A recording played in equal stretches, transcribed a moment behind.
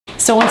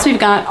So once we've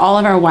got all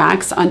of our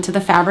wax onto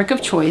the fabric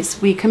of choice,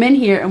 we come in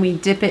here and we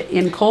dip it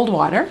in cold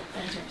water.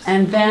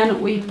 And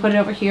then we put it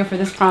over here for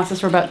this process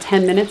for about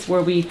 10 minutes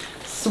where we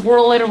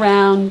swirl it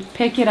around,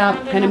 pick it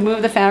up, kind of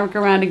move the fabric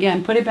around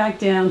again, put it back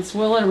down,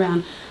 swirl it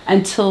around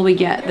until we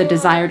get the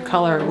desired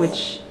color,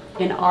 which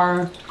in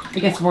our, I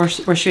guess we're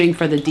shooting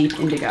for the deep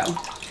indigo.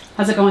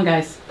 How's it going,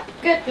 guys?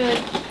 Good,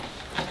 good.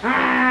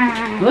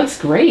 Looks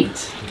great.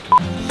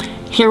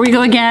 Here we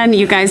go again.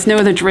 You guys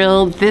know the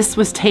drill. This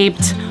was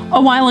taped a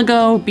while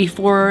ago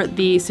before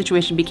the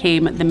situation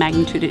became the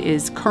magnitude it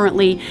is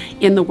currently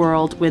in the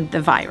world with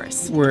the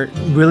virus. We're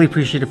really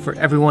appreciative for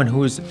everyone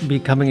who's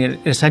becoming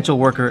an essential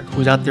worker,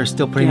 who's out there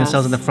still putting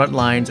themselves on the front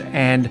lines.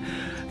 And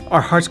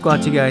our hearts go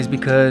out to you guys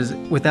because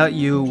without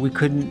you, we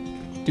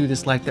couldn't do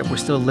this life that we're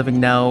still living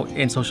now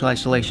in social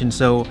isolation.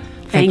 So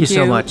thank you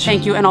so much.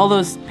 Thank you. And all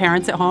those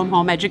parents at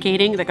home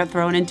educating that got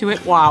thrown into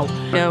it. Wow.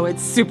 No,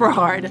 it's super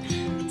hard.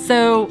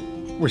 So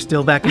we're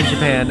still back in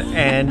Japan,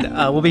 and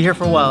we'll be here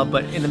for a while,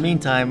 but in the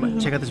meantime,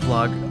 check out this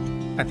vlog.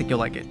 I think you'll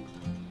like it.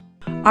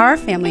 Our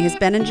family has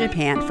been in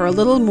Japan for a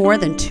little more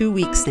than 2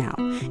 weeks now,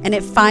 and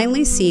it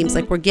finally seems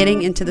like we're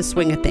getting into the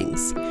swing of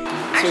things. So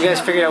you guys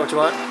figured out what you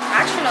want?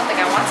 I actually don't think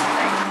I want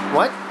something.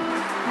 What?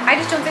 I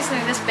just don't think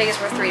something this big is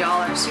worth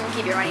 $3, so you can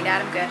keep your money,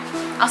 Dad. I'm good.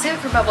 I'll save it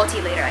for bubble tea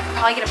later. I could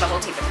probably get a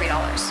bubble tea for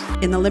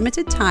 $3. In the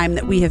limited time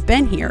that we have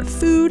been here,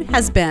 food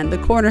has been the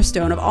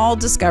cornerstone of all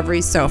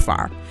discoveries so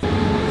far.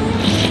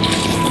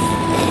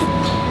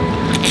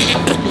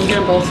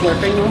 Both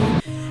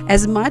slurping.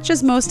 As much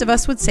as most of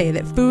us would say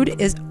that food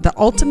is the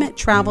ultimate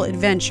travel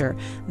adventure,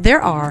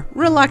 there are,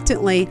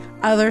 reluctantly,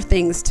 other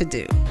things to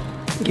do.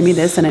 Give me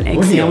this and an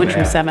egg sandwich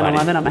from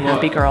 7-Eleven. I'm a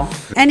happy girl.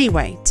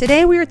 Anyway,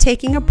 today we are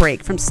taking a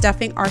break from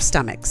stuffing our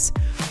stomachs.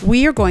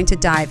 We are going to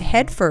dive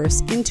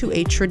headfirst into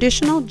a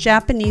traditional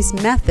Japanese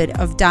method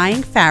of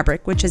dyeing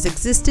fabric which has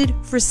existed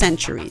for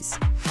centuries.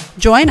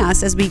 Join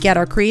us as we get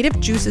our creative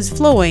juices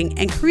flowing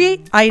and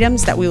create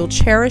items that we will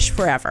cherish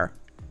forever.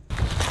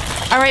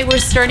 All right, we're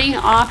starting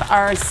off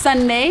our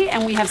Sunday,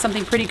 and we have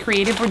something pretty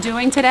creative we're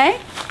doing today.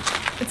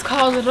 It's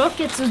called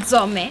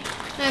roketsuzome,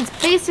 and it's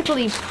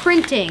basically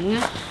printing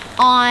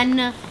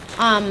on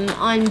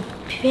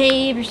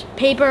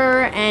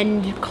paper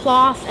and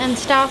cloth and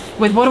stuff.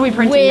 With what are we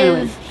printing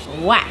with?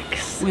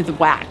 Wax. With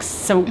wax.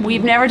 So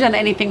we've never done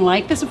anything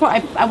like this before.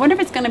 I wonder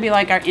if it's going to be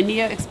like our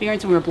India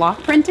experience when we were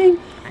block printing.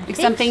 Like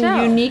something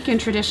unique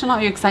and traditional.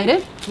 Are you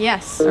excited?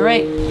 Yes. All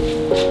right.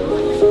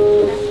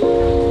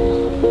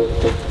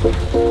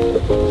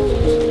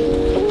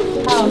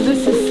 Oh,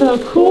 this is so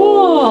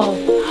cool.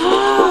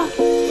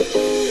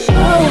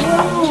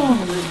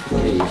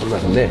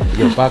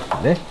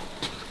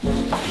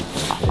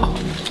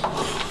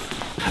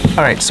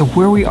 All right, so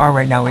where we are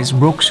right now is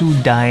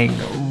Roketsu Dyeing.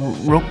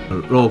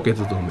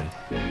 Roketsuzome.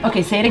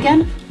 Okay, say it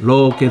again.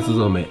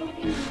 Roketsuzome.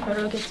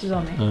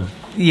 Roketsuzome.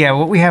 Yeah,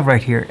 what we have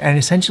right here, and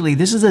essentially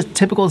this is a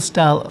typical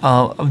style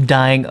of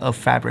dyeing of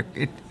fabric.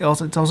 It's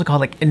also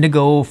called like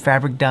indigo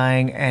fabric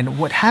dyeing, and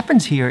what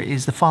happens here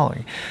is the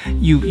following: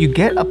 you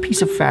get a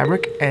piece of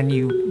fabric and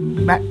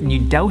you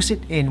douse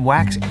it in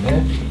wax.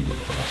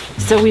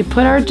 So we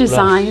put our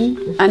design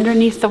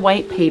underneath the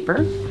white paper,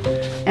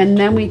 and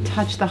then we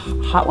touch the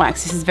hot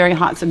wax. This is very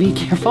hot, so be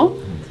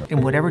careful.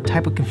 In whatever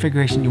type of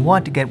configuration you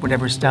want to get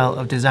whatever style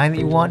of design that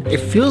you want. It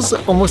feels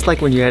almost like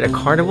when you're at a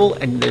carnival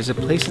and there's a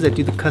places that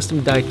do the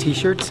custom dye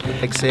t-shirts,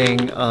 like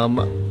saying,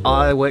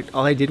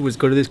 all I did was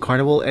go to this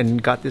carnival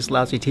and got this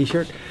lousy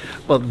t-shirt.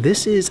 Well,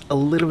 this is a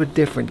little bit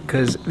different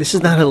because this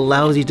is not a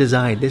lousy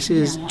design. This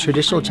is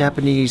traditional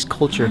Japanese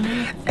culture,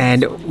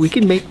 and we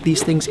can make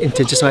these things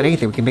into just about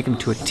anything. We can make them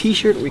into a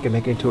t-shirt, we can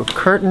make it into a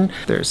curtain.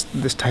 There's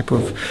this type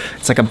of,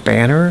 it's like a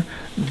banner.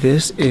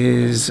 This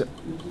is,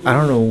 I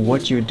don't know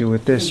what you would do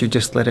with this. You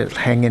just let it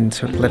hang and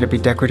sort of let it be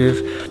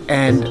decorative.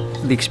 And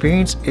the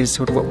experience is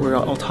sort of what we're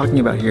all talking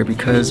about here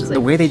because the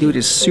way they do it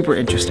is super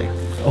interesting.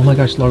 Oh my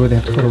gosh, Laura, they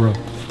have Totoro.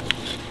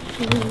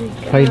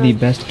 Probably the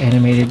best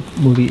animated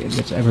movie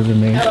that's ever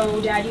been made. Oh,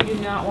 Dad, you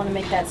do not want to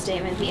make that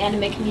statement. The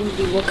anime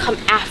community will come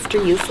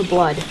after you for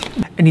blood.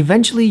 And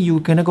eventually you're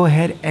gonna go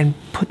ahead and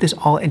put this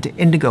all into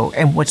indigo.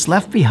 And what's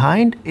left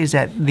behind is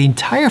that the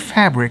entire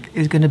fabric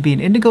is gonna be in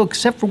indigo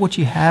except for what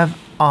you have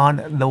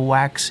on the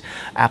wax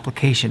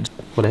applications.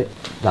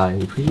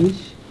 Dyeing,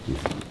 please.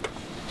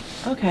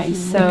 Okay,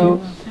 so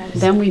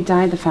then we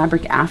dye the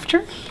fabric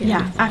after?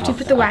 Yeah, after you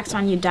put the wax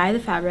on, you dye the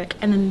fabric,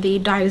 and then the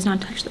dye does not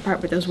touch the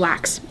part where there's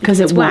wax. Because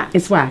it's wax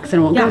and it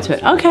won't go to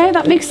it. Okay,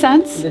 that makes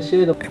sense.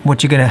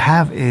 What you're gonna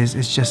have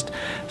is just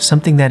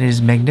something that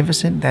is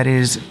magnificent, that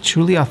is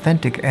truly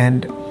authentic,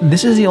 and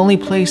this is the only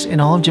place in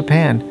all of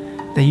Japan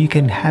that you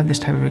can have this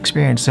type of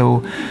experience.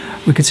 So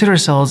we consider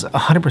ourselves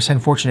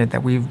 100% fortunate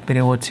that we've been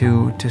able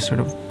to sort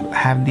of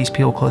have these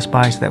people close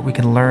by so that we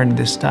can learn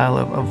this style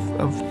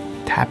of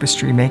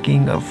tapestry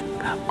making, of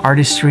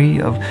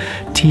artistry, of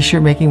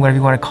t-shirt making, whatever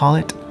you want to call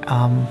it.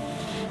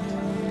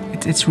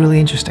 It's really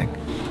interesting.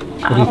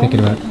 What are you thinking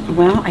about?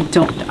 Well,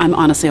 I'm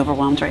honestly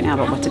overwhelmed right now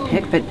about what to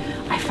pick, but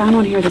I found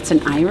one here that's an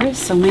iris,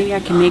 so maybe I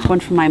can make one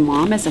for my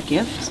mom as a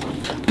gift.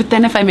 But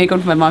then if I make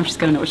one for my mom, she's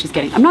gonna know what she's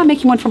getting. I'm not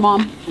making one for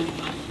mom.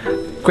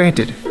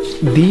 Granted,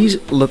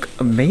 these look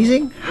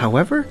amazing.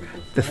 However,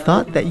 the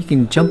thought that you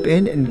can jump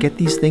in and get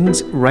these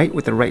things right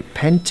with the right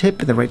pen tip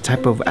and the right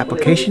type of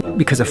application,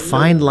 because a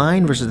fine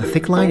line versus a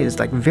thick line is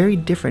like very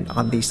different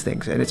on these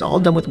things, and it's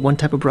all done with one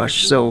type of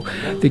brush. So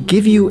they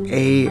give you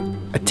a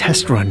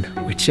test run,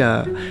 which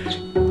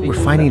we're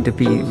finding to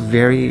be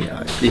very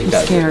I'm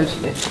scared.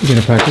 You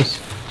gonna practice?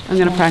 I'm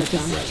gonna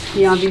practice.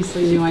 He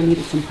obviously knew I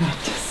needed some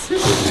practice.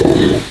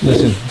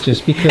 Listen,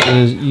 just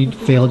because you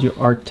failed your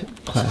art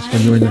class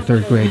when you were in the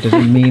 3rd grade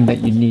doesn't mean that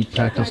you need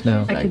practice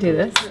now. I can do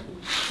this.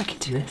 I can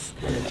do this.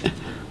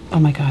 Oh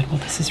my God, well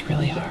this is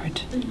really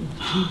hard.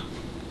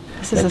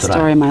 This is a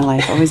story of my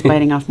life, always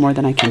biting off more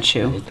than I can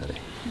chew.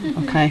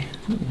 Okay.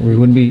 We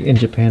wouldn't be in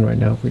Japan right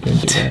now if we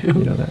didn't do that, you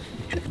know that.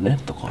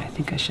 I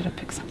think I should have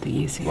picked something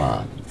easier.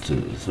 1, 2,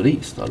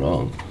 3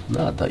 strong.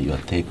 Not your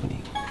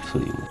technique.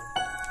 3.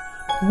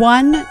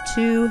 1,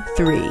 2,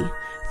 3.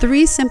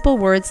 3 simple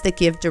words that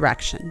give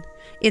direction.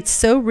 It's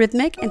so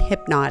rhythmic and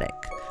hypnotic.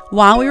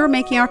 While we were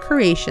making our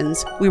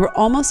creations, we were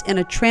almost in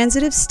a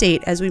transitive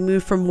state as we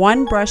moved from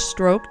one brush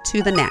stroke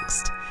to the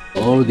next.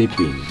 All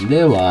dipping.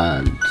 で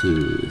 1,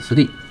 2,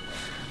 3.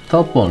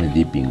 Top on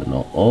dipping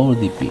の all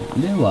dipping.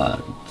 で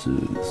 1,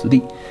 2,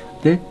 3.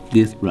 で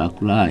this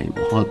black line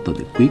ホット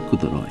で quick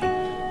drawing.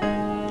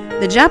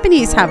 The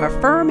Japanese have a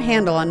firm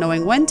handle on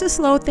knowing when to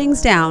slow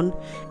things down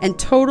and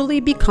totally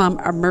become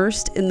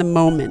immersed in the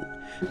moment.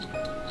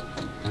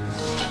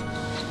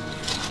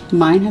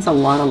 Mine has a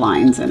lot of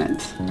lines in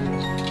it.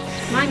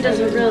 Mine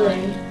doesn't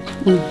really.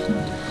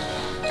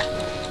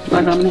 But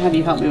I'm going to have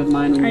you help me with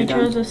mine when I you're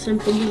done. chose a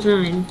simple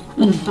design.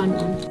 A fun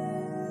one.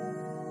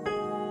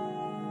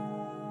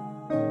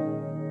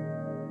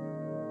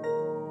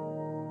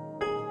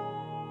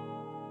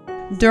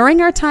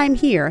 During our time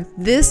here,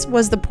 this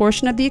was the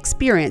portion of the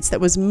experience that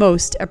was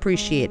most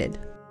appreciated.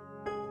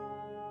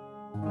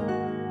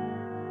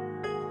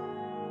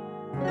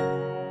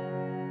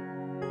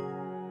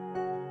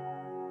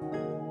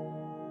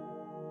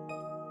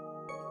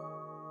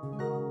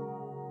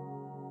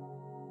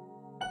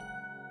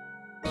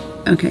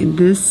 Okay,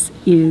 this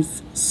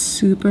is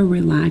super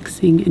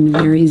relaxing and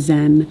very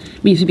zen. I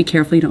mean, you have to be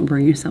careful you don't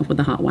burn yourself with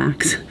the hot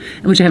wax,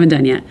 which I haven't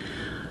done yet.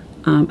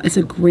 It's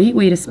a great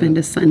way to spend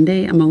a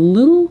Sunday. I'm a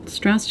little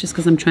stressed just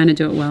because I'm trying to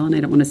do it well and I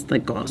don't want to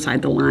like go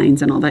outside the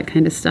lines and all that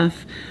kind of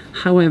stuff.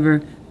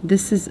 However,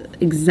 this is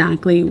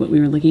exactly what we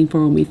were looking for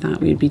when we thought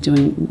we'd be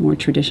doing more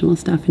traditional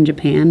stuff in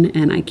Japan,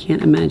 and I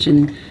can't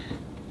imagine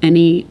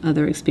any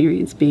other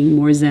experience being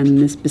more zen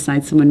than this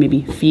besides someone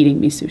maybe feeding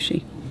me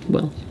sushi.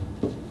 Will.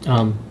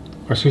 Our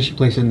sushi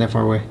place isn't that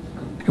far away.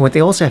 And what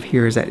they also have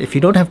here is that if you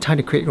don't have time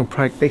to create your own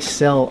product, they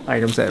sell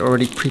items that are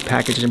already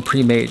pre-packaged and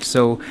pre-made.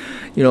 So,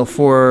 you know,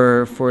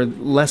 for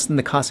less than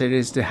the cost it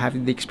is to have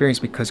the experience,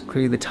 because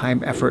clearly the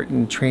time, effort,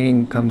 and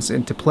training comes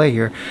into play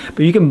here.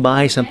 But you can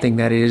buy something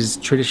that is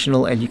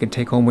traditional and you can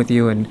take home with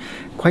you, and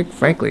quite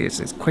frankly,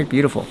 it's quite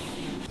beautiful.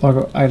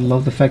 Largo, I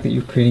love the fact that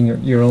you're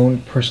creating your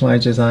own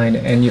personalized design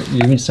and you're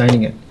even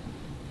signing it.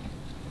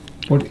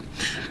 What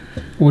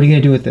are you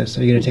going to do with this?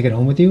 Are you going to take it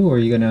home with you, or are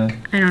you going to...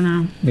 I don't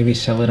know. Maybe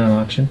sell it on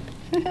auction?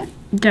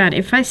 Dad,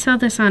 if I sell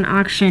this on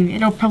auction,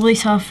 it'll probably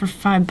sell for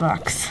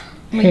 $5.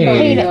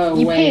 Hey.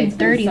 You paid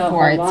 30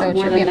 for it, so it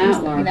should be at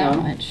least that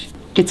much.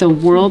 It's a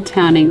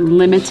WorldTowning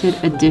limited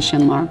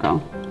edition, Largo.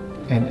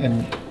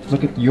 And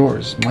look at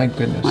yours. My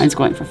goodness. Mine's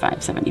going for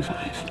 $5.75.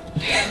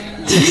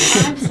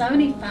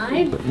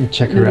 $5.75?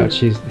 Check her out.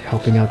 She's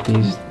helping out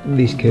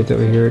these kids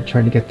over here,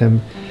 trying to get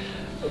them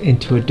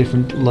into a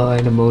different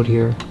line of mode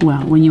here.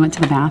 Well, when you went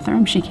to the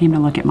bathroom, she came to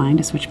look at mine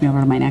to switch me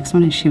over to my next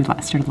one, and she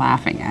started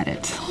laughing at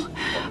it.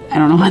 I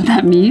don't know what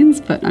that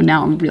means, but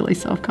now I'm really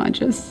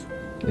self-conscious.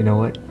 You know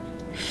what?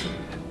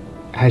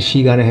 Has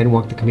she gone ahead and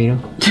walked the Camino?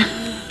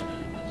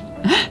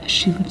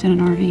 She lived in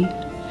an RV.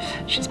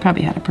 She's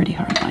probably had a pretty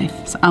hard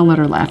life, so I'll let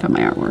her laugh at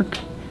my artwork.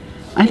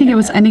 I think it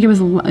was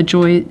a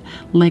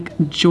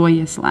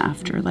joyous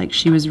laughter. Like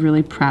she was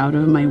really proud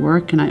of my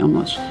work, and I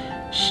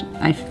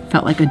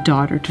felt like a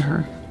daughter to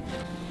her.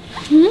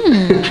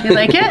 You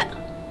like it?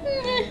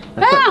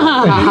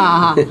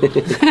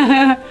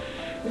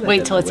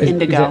 Wait till it's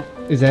indigo.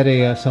 Is that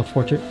a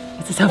self-portrait?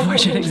 It's a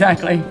self-portrait,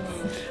 exactly.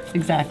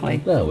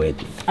 Exactly. Now wait.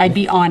 I'd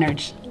be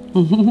honored.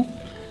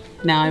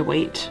 Now I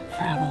wait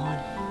for Avalon.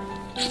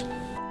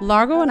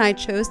 Largo and I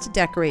chose to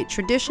decorate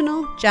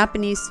traditional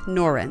Japanese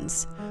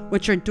norens,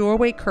 which are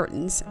doorway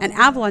curtains, and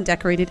Avalon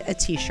decorated a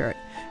t-shirt.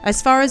 As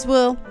far as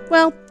Will,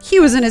 well, he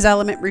was in his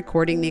element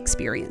recording the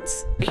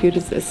experience. How cute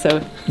is this?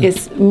 So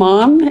it's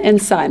mom and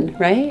son,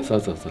 right?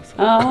 So.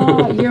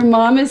 Oh, your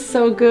mom is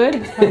so good.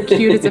 How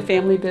cute. It's a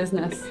family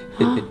business.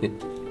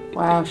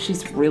 Wow,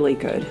 she's really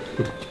good.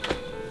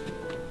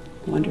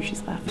 No wonder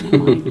she's laughing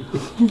at mine.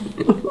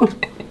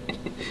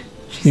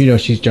 You know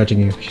she's judging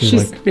you.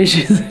 She's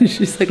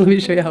like, let me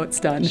show you how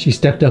it's done. She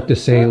stepped up to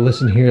say,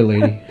 listen here,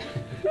 lady.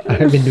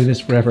 I've been doing this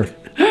forever.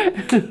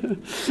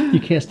 You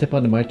can't step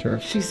onto my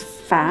turf. She's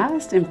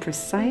fast and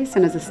precise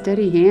and has a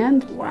steady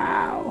hand.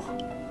 Wow.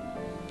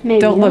 Maybe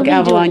Don't you'll look, be doing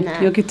Avalon.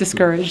 that. You'll get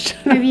discouraged.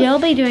 Maybe you'll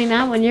be doing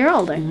that when you're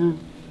older. Yeah,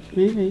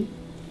 maybe.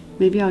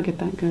 Maybe I'll get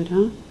that good,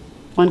 huh?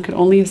 One could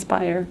only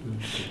aspire.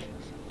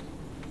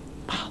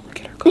 Wow,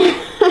 look at her go.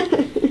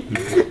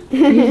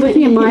 Are you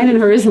looking at mine and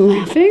hers and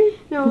laughing?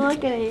 No,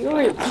 look at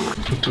yours.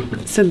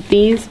 So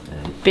these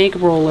big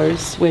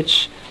rollers,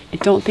 which I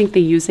don't think they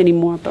use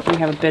anymore, but we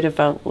have a bit of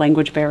a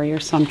language barrier,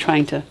 so I'm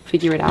trying to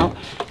figure it out.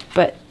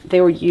 But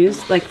they were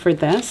used like for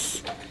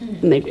this,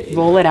 and they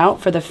roll it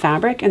out for the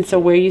fabric. And so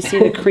where you see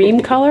the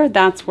cream color,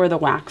 that's where the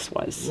wax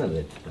was.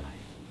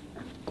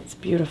 It's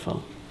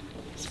beautiful.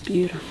 It's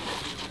beautiful.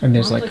 And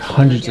there's like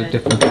hundreds of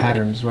different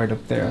patterns right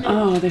up there.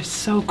 Oh, they're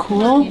so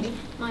cool.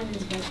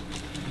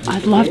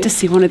 I'd love to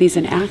see one of these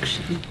in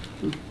action.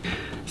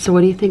 So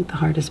what do you think the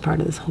hardest part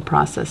of this whole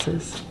process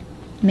is?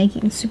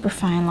 Making super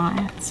fine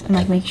lines and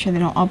like making sure they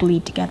don't all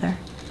bleed together.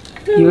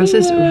 Yours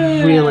is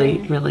really,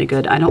 really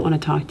good. I don't want to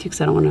talk to you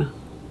because I don't want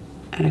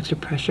to add extra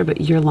pressure,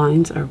 but your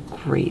lines are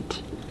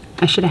great.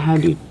 I should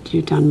have had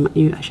you done.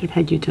 I should have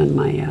had you done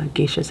my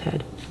geisha's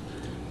head.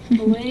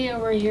 The lady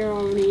over here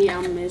already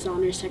is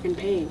on her second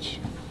page.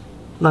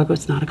 Largo,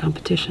 it's not a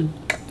competition.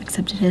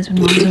 Except it is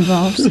when mom's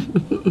involved.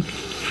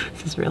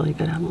 This is really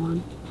good,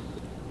 Avalon.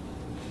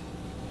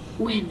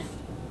 When?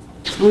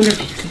 I wonder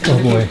if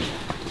Oh boy.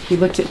 he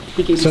looked at.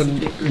 He gave So me some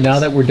pictures. now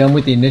that we're done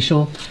with the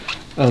initial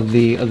of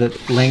the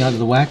laying out of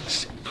the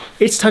wax,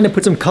 it's time to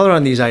put some color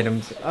on these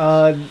items.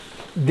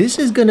 This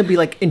is gonna be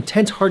like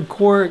intense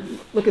hardcore.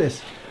 Look at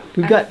this.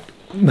 We've got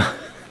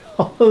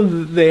all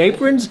of the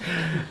aprons,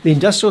 the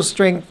industrial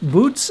strength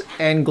boots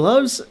and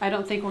gloves. I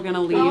don't think we're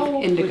gonna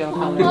leave indigo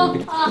color.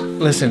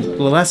 Listen,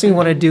 the last thing we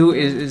want to do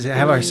is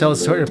have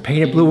ourselves sort of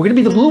painted blue. We're gonna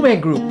be the Blue Man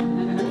Group.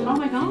 Oh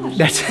my gosh.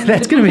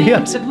 That's gonna be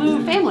us. The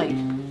blue family.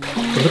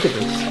 But look at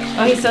this.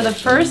 Okay, so the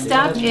first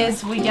step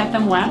is we get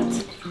them wet.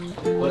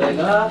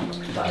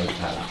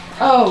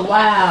 Oh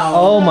wow.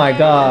 Oh my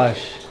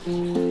gosh.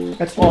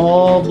 That's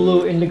all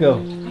blue indigo.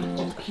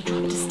 He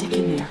dropped a stick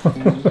in there.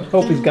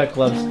 Hope he's got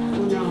gloves. Oh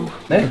no.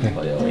 ね、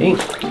これをイン。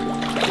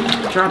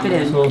 Drop it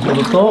in. そうす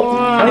ると、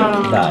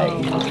はい、ダイ。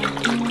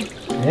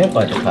ね、こ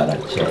うやってカラ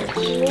ーチェン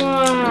ジ。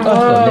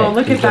Oh,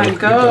 look at that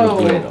go.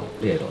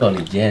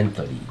 Only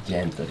gently,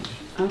 gently.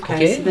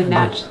 Okay, so the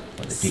net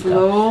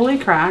slowly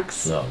cracks.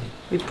 Slowly.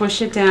 We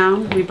push it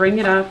down, we bring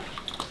it up.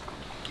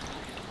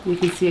 You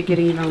can see it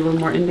getting even a little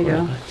more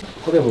indigo.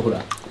 これもほ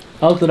ら、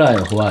アウトライ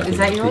ンホワイト Is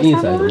that yours, イ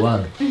ンサイドワ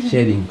ンシェー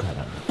ディングカ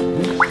ラー。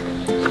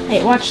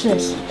 Hey, watch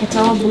this. It's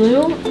all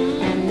blue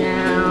and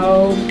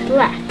now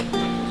black.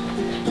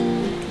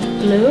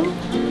 Blue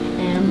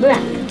and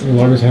black.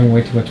 Laura's having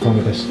way too much fun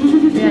with this.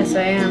 Yes,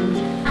 I am.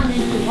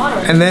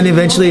 And then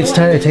eventually it's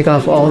time to take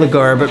off all the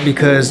garb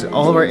because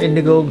all of our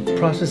indigo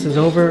process is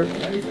over.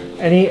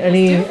 Any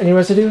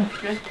residue?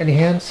 Any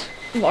hands?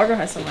 Largo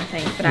has some, I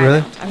think. But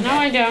Really? No,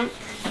 I don't.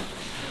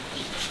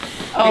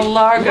 Oh,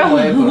 Largo.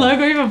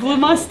 Largo, you have a blue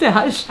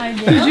mustache. I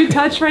do. Did you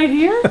touch right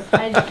here?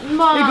 It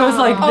goes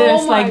like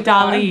this, like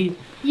Dali.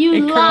 You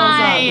It curls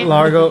lie. up.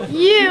 Largo.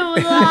 You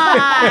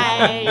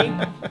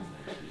lie.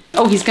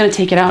 Oh, he's gonna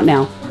take it out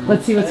now.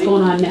 Let's see what's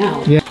going on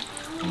now. よ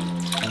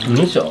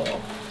いしょ。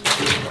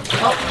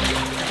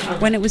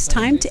 When it was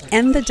time to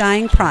end the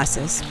dyeing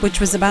process, which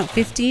was about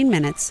 15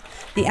 minutes,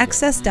 the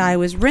excess dye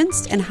was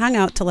rinsed and hung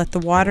out to let the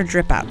water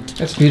drip out.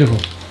 That's beautiful.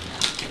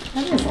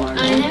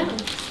 I know.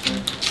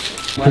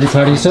 Pretty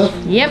proud of yourself?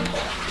 Yep.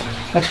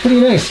 That's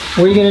pretty nice.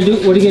 What are you gonna do?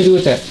 What are you gonna do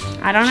with that?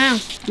 I don't know.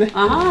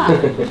 Ah,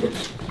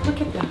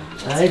 look at that.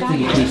 はい、次、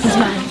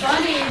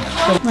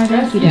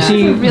You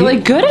see, Really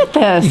good at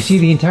you this. see,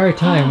 the entire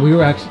time we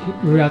were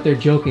out there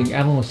joking.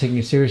 Alan was taking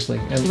it seriously.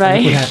 And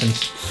Right. look what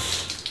happens.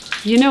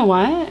 You know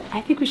what?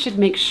 I think we should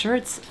make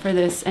shirts for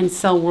this and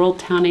sell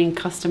WorldTowning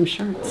custom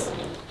shirts.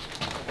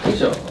 よい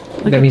しょ。 Look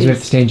That at means we have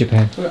these. to stay in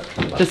Japan.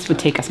 This would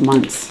take us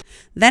months.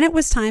 Then it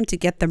was time to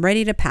get them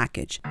ready to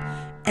package.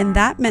 And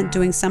that meant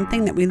doing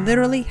something that we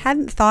literally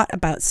hadn't thought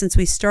about since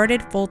we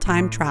started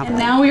full-time travel. And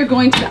now we are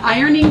going to the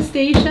ironing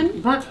station.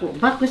 And Mama's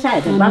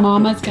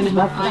going to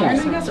help iron,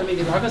 I guess, or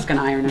maybe Largo's going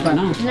to iron, I don't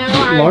know. No,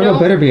 I Largo don't.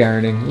 better be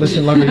ironing.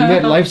 Listen, Largo, you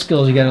got life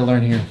skills you gotta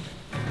learn here.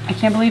 I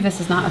can't believe this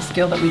is not a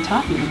skill that we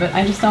taught you, but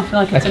I just don't feel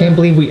like I it's can't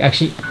believe we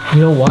actually, you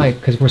know why?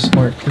 Because we're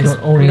smart. We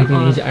don't own anything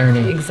that needs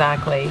ironing.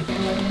 Exactly.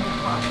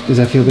 Does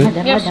that feel good?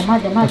 Okay.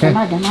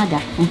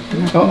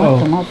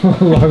 Uh-oh.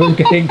 Largo's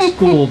getting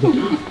schooled.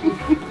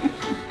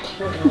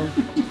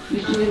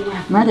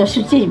 まだ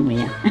主チーム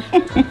や。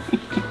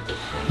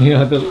 You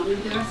know,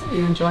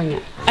 You're enjoying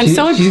it. I'm she's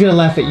so gonna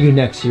laugh at you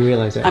next. You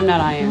realize that. I'm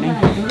not ironing.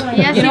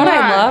 Yes, You know what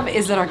I are. love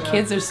is that our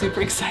kids are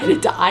super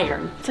excited to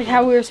iron. It's like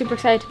how we were super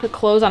excited to put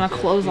clothes on a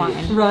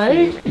clothesline.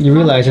 Right? You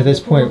realize at this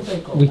point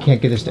we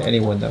can't give this to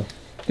anyone though.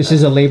 This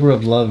is a labor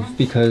of love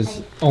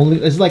because only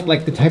it's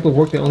like the type of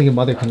work that only a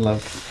mother can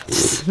love.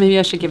 Maybe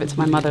I should give it to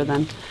my mother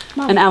then.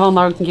 And Alan and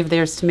Laura can give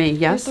theirs to me,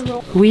 yes?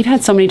 We've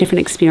had so many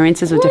different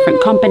experiences with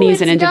different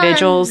companies and it's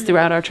individuals done.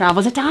 throughout our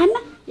travels. Is it done?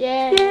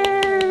 Yeah.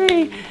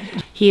 Yay!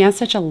 He has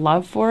such a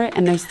love for it,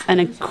 and there's an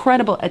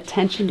incredible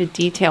attention to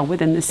detail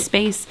within the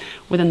space,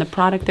 within the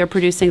product they're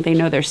producing. They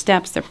know their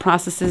steps, their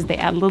processes. They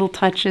add little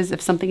touches.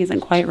 If something isn't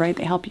quite right,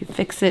 they help you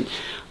fix it.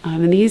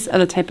 And these are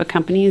the type of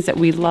companies that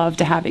we love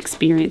to have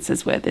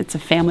experiences with. It's a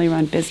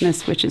family-run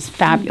business, which is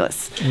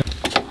fabulous. Look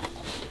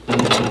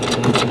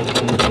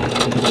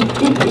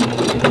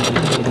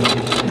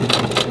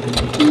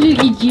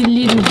at you,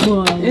 little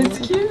boy. It's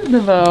cute, the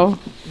bow.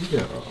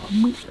 Yeah.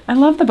 I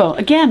love the bow.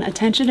 Again,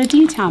 attention to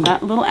detail.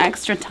 That little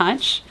extra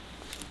touch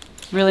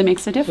really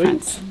makes a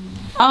difference.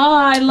 Oh,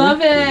 I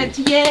love it.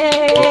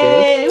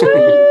 Yay! Woo!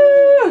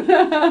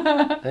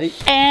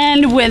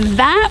 And with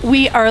that,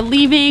 we are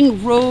leaving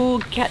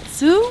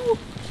Roketsu.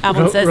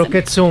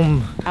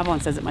 Roketsuzome.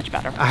 Avalon says it much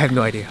better. I have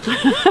no idea.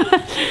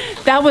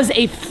 That was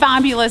a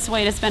fabulous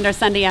way to spend our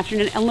Sunday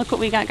afternoon. And look what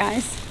we got,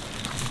 guys.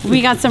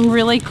 We got some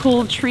really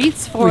cool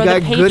treats for the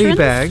patrons goodie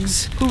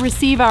bags who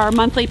receive our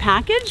monthly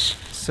package.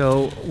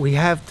 So we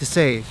have to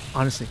say,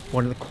 honestly,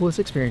 one of the coolest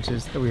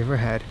experiences that we ever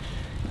had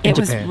in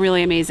Japan. It was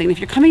really amazing. If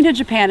you're coming to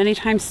Japan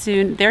anytime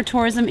soon, their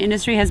tourism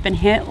industry has been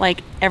hit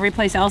like every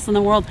place else in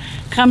the world.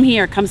 Come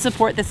here, come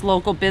support this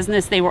local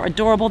business. They were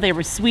adorable, they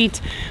were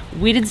sweet.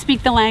 We didn't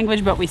speak the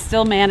language, but we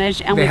still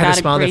managed, and They we had got a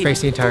smile on their great...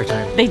 face the entire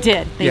time. They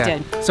did, they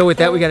did. So with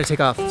that, we got to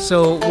take off.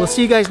 So we'll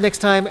see you guys next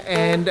time,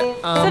 and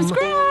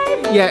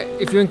Subscribe! yeah,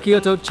 if you're in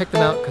Kyoto, check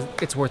them out because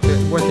it's worth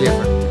the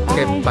effort.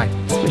 Okay, bye.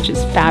 Which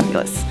is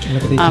fabulous.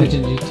 Look at the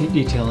attention to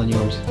detail on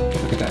yours.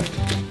 Look at that.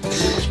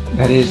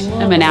 That is.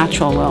 I'm a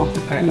natural, Will.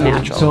 Natural.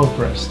 I'm so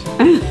impressed.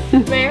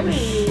 Very.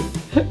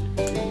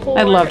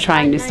 I love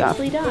trying new stuff.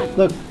 Nicely done.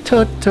 Look,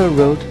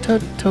 Totoro,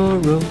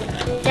 Totoro.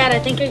 Dad, I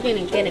think you're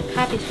gonna get a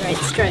copyright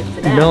strike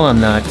for that. No, I'm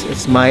not.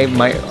 It's my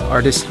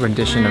artist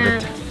rendition of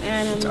it.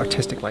 And It's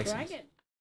artistic license.